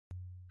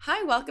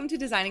Hi, welcome to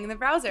Designing in the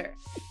Browser.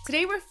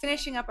 Today we're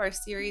finishing up our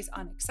series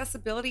on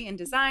accessibility and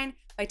design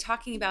by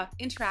talking about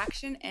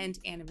interaction and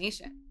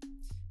animation.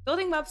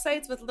 Building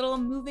websites with little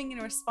moving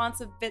and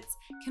responsive bits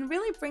can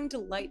really bring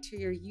delight to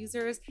your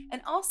users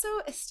and also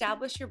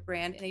establish your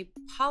brand in a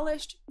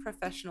polished,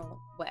 professional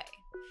way.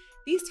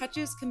 These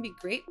touches can be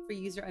great for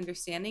user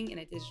understanding in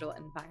a digital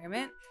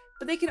environment,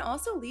 but they can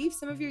also leave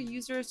some of your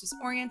users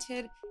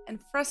disoriented and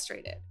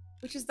frustrated,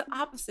 which is the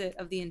opposite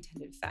of the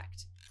intended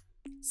effect.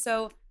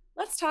 So,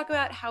 let's talk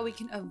about how we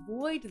can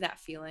avoid that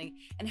feeling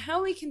and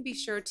how we can be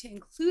sure to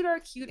include our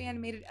cute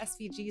animated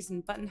SVGs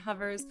and button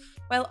hovers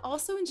while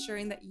also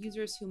ensuring that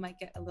users who might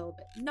get a little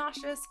bit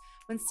nauseous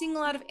when seeing a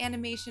lot of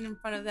animation in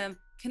front of them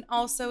can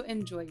also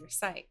enjoy your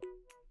site.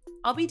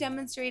 I'll be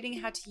demonstrating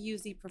how to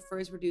use the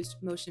Prefers Reduced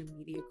Motion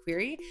Media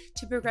Query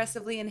to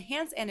progressively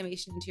enhance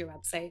animation into your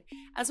website,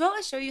 as well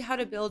as show you how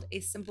to build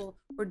a simple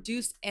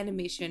reduced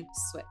animation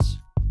switch.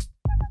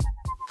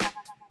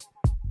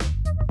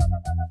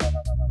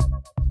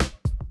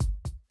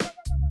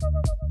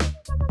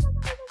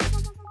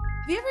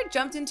 Have you ever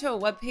jumped into a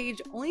web page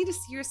only to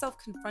see yourself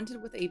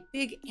confronted with a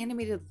big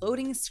animated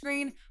loading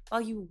screen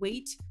while you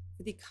wait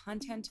for the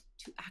content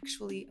to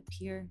actually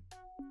appear?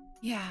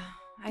 Yeah,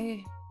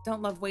 I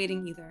don't love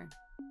waiting either.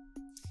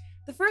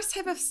 The first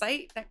type of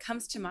site that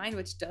comes to mind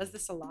which does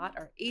this a lot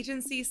are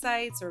agency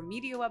sites or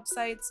media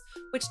websites,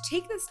 which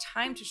take this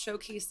time to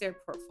showcase their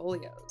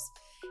portfolios.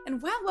 And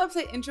while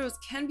website intros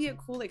can be a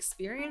cool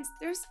experience,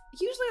 there's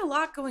usually a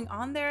lot going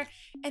on there,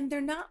 and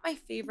they're not my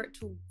favorite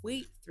to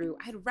wait through.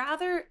 I'd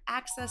rather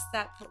access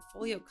that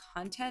portfolio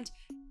content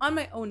on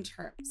my own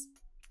terms.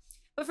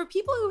 But for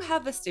people who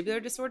have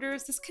vestibular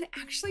disorders, this can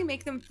actually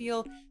make them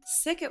feel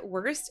sick at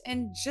worst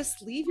and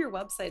just leave your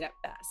website at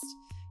best.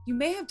 You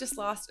may have just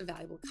lost a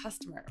valuable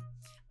customer.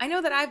 I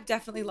know that I've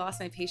definitely lost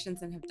my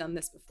patience and have done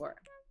this before.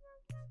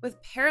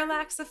 With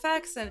parallax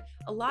effects and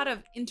a lot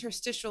of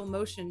interstitial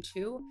motion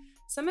too,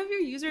 some of your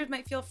users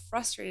might feel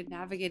frustrated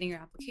navigating your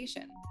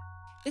application.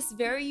 This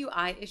very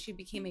UI issue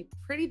became a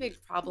pretty big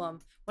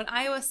problem when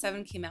iOS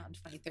 7 came out in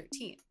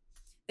 2013.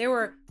 There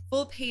were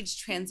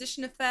full-page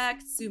transition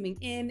effects, zooming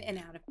in and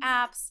out of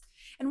apps,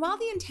 and while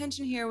the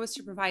intention here was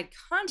to provide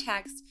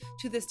context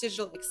to this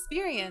digital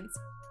experience,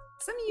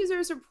 some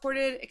users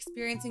reported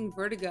experiencing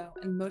vertigo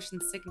and motion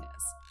sickness.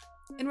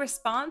 In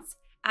response,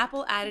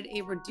 Apple added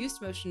a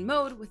reduced motion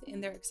mode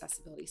within their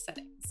accessibility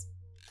settings.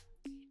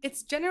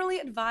 It's generally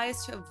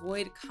advised to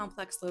avoid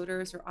complex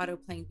loaders or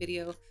auto-playing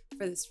video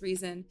for this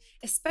reason,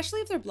 especially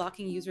if they're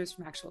blocking users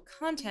from actual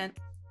content.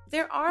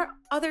 There are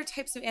other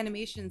types of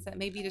animations that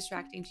may be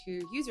distracting to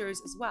your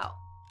users as well.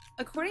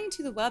 According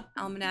to the Web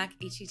Almanac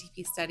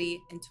HTTP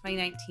study in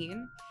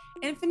 2019,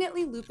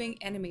 infinitely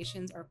looping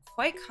animations are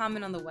quite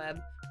common on the web,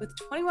 with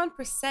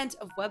 21%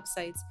 of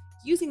websites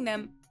using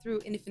them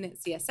through infinite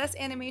CSS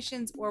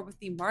animations or with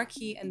the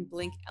marquee and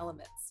blink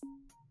elements.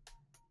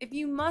 If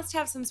you must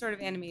have some sort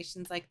of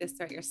animations like this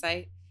throughout your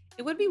site,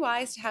 it would be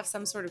wise to have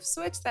some sort of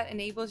switch that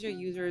enables your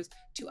users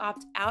to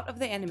opt out of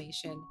the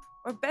animation,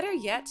 or better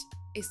yet,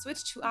 a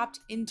switch to opt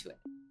into it.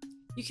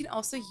 You can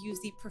also use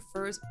the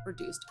Prefers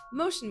Reduced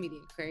Motion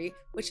Media Query,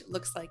 which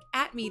looks like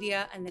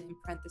 @media and then in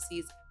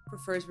parentheses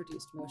prefers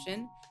reduced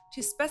motion,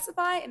 to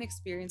specify an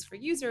experience for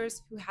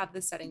users who have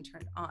this setting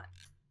turned on.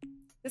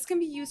 This can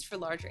be used for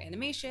larger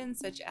animations,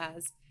 such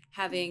as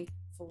having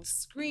full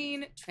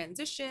screen,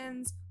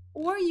 transitions,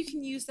 or you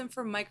can use them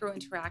for micro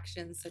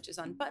interactions, such as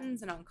on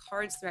buttons and on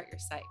cards throughout your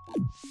site.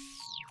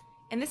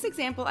 In this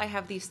example, I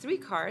have these 3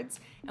 cards,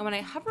 and when I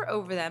hover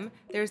over them,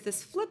 there's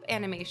this flip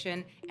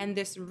animation and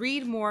this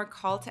read more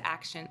call to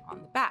action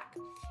on the back.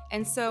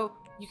 And so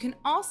you can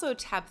also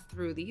tab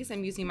through these.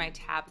 I'm using my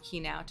tab key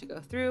now to go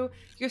through.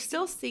 You're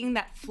still seeing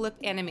that flip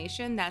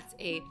animation. That's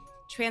a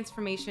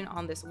transformation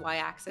on this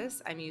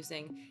y-axis. I'm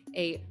using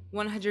a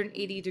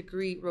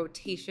 180-degree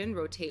rotation,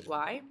 rotate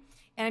y,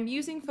 and I'm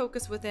using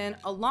focus within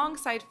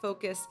alongside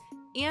focus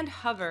and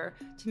hover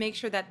to make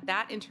sure that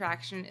that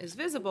interaction is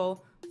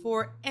visible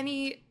for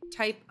any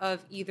type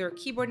of either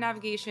keyboard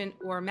navigation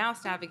or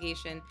mouse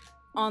navigation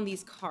on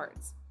these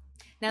cards.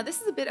 Now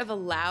this is a bit of a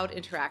loud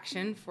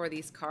interaction for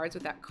these cards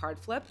with that card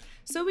flip,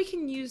 so we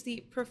can use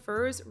the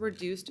Prefers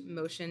Reduced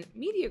Motion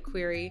Media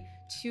Query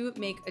to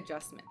make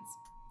adjustments.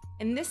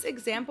 In this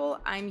example,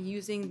 I'm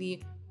using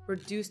the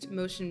Reduced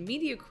Motion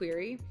Media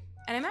Query,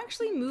 and I'm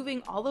actually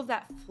moving all of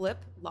that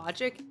flip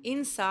logic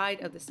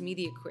inside of this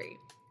media query.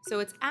 So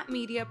it's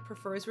 @media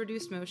prefers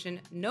reduced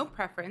motion, no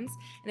preference.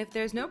 And if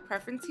there's no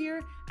preference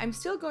here, I'm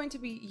still going to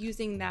be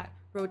using that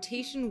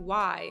rotation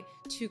Y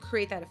to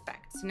create that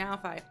effect. So now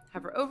if I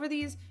hover over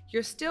these,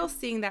 you're still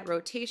seeing that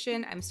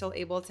rotation. I'm still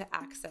able to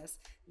access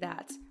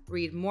that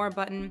read more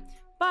button.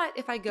 But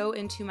if I go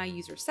into my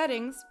user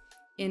settings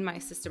in my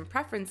system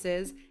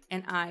preferences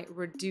and I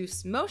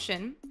reduce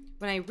motion,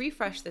 when I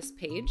refresh this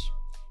page,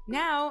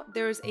 now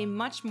there's a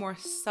much more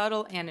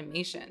subtle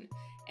animation.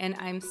 And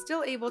I'm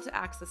still able to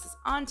access this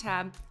on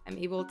tab. I'm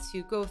able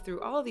to go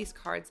through all of these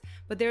cards,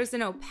 but there's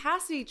an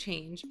opacity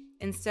change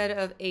instead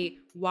of a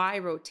Y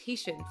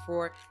rotation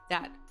for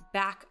that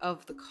back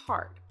of the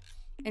card.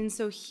 And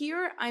so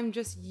here I'm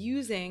just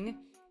using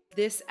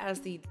this as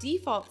the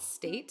default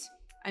state.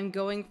 I'm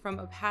going from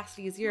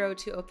opacity 0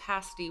 to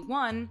opacity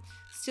 1,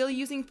 still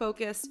using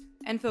focus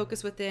and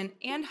focus within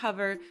and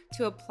hover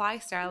to apply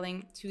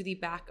styling to the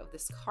back of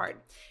this card.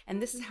 And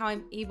this is how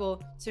I'm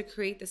able to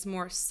create this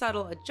more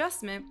subtle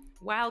adjustment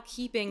while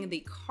keeping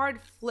the card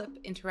flip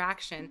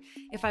interaction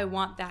if I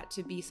want that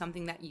to be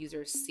something that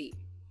users see.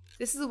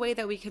 This is a way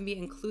that we can be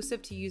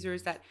inclusive to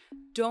users that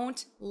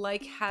don't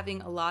like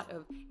having a lot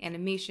of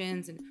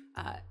animations and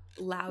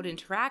loud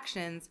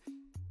interactions,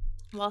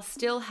 while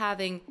still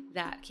having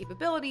that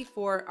capability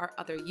for our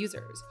other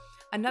users.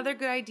 Another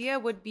good idea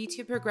would be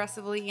to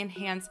progressively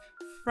enhance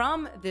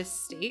from this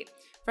state,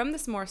 from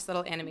this more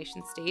subtle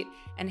animation state,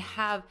 and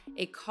have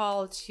a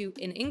call to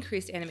an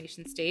increased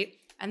animation state.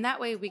 And that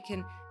way we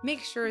can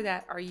make sure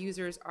that our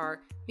users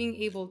are being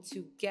able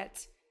to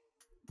get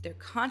their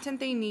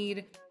content they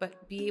need,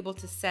 but be able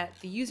to set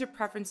the user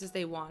preferences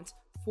they want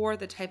for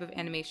the type of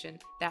animation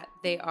that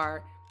they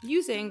are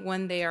using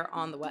when they are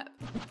on the web.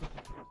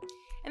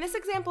 In this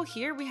example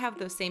here, we have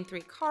those same 3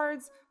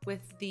 cards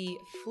with the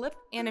flip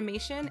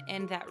animation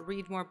and that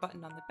read more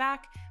button on the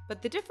back,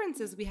 but the difference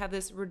is we have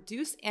this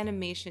reduce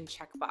animation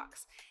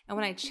checkbox. And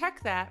when I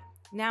check that,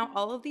 now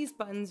all of these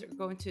buttons are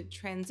going to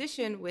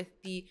transition with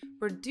the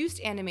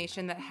reduced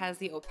animation that has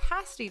the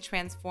opacity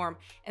transform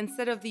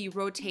instead of the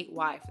rotate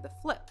Y for the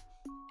flip.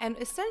 And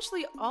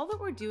essentially all that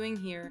we're doing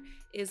here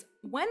is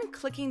when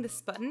clicking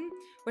this button,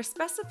 we're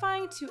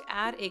specifying to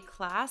add a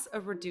class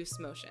of reduced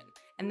motion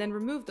and then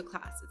remove the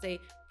class. It's a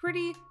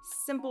pretty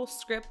simple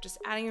script, just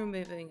adding and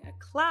removing a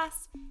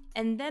class,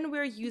 and then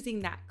we're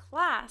using that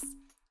class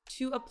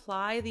to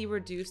apply the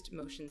reduced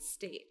motion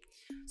state.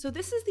 So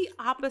this is the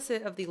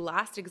opposite of the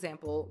last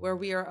example where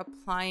we are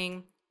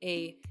applying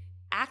a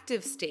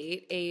active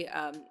state,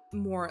 a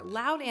more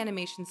loud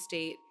animation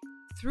state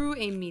through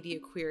a media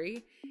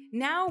query.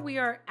 Now we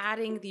are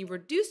adding the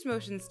reduced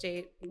motion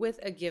state with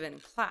a given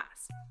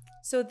class.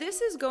 So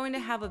this is going to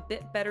have a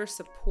bit better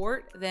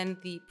support than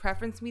the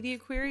preference media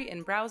query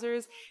in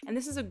browsers, and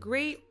this is a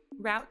great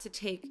route to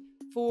take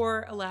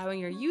for allowing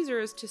your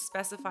users to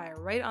specify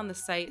right on the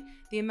site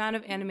the amount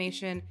of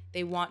animation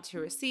they want to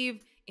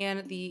receive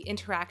and the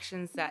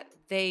interactions that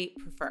they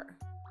prefer.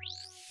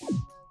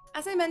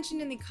 As I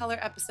mentioned in the color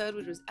episode,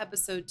 which was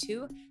episode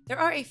 2, there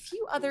are a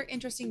few other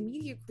interesting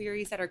media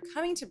queries that are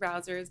coming to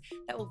browsers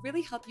that will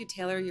really help you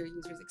tailor your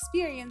user's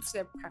experience to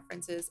their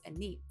preferences and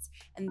needs.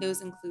 And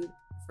those include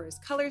prefers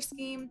color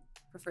scheme,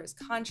 prefers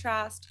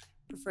contrast,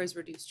 prefers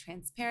reduced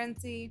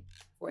transparency,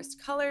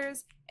 forced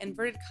colors,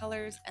 inverted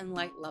colors, and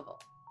light level.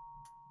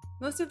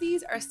 Most of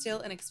these are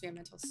still in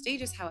experimental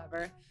stages,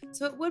 however,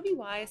 so it would be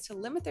wise to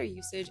limit their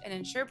usage and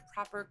ensure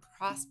proper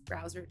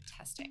cross-browser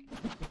testing.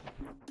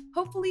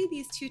 Hopefully,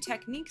 these 2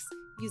 techniques,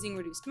 using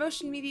reduced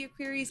motion media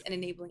queries and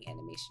enabling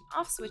animation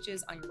off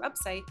switches on your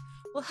website,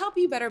 will help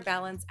you better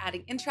balance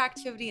adding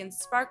interactivity and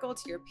sparkle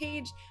to your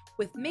page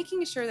with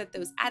making sure that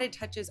those added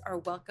touches are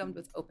welcomed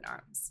with open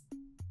arms.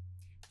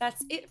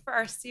 That's it for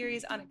our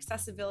series on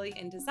accessibility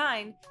and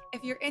design.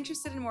 If you're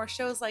interested in more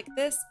shows like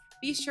this,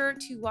 be sure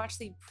to watch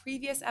the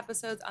previous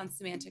episodes on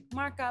semantic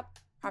markup,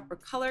 proper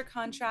color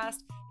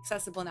contrast,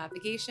 accessible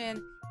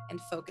navigation, and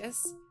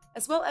focus,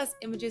 as well as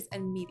images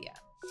and media.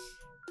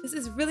 This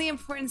is really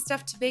important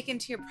stuff to bake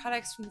into your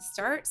products from the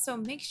start, so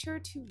make sure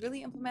to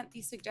really implement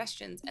these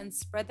suggestions and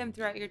spread them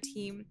throughout your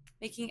team,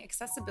 making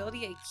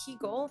accessibility a key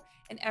goal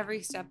in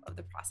every step of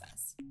the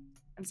process.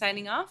 I'm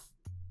signing off.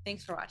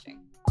 Thanks for watching.